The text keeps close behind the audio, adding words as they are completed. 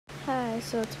Hi,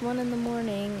 so it's 1 in the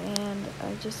morning and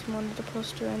I just wanted to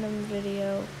post a random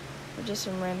video or just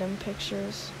some random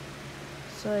pictures.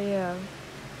 So yeah,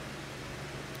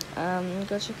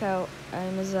 go check out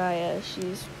Messiah.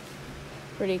 She's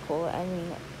pretty cool. I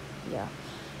mean, yeah.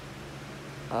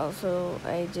 Also,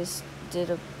 I just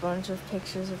did a bunch of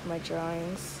pictures of my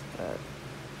drawings that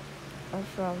are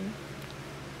from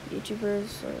YouTubers,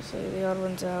 so say The Odd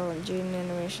Ones Out and June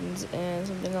Animations and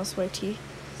something else YT.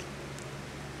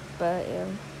 But yeah,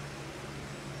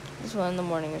 it's 1 in the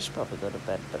morning. I should probably go to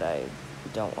bed, but I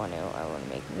don't want to. I want to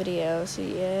make a video, so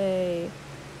yay.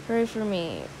 Hooray for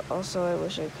me. Also, I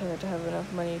wish I could have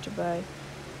enough money to buy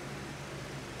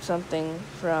something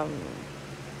from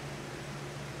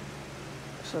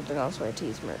something else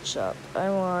YT's merch shop. I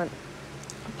want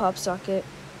a pop socket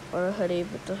or a hoodie,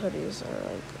 but the hoodies are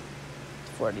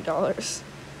like $40.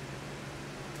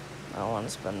 I don't want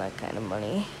to spend that kind of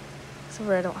money. So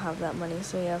I don't have that money,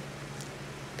 so yeah.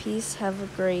 Peace, have a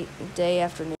great day,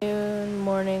 afternoon,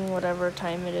 morning, whatever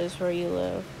time it is where you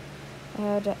live. I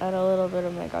had to add a little bit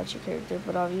of my gotcha character,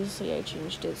 but obviously I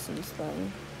changed it since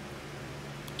then.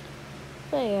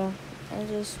 But yeah,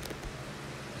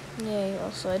 yay.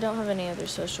 Also, I don't have any other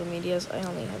social medias. I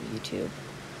only have YouTube.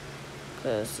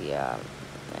 Because, yeah.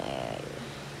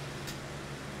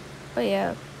 But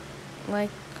yeah,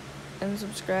 like and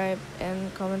subscribe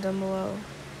and comment down below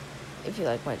if you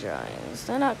like my drawings.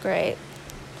 They're not great.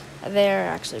 They're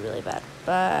actually really bad.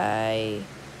 Bye.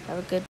 Have a good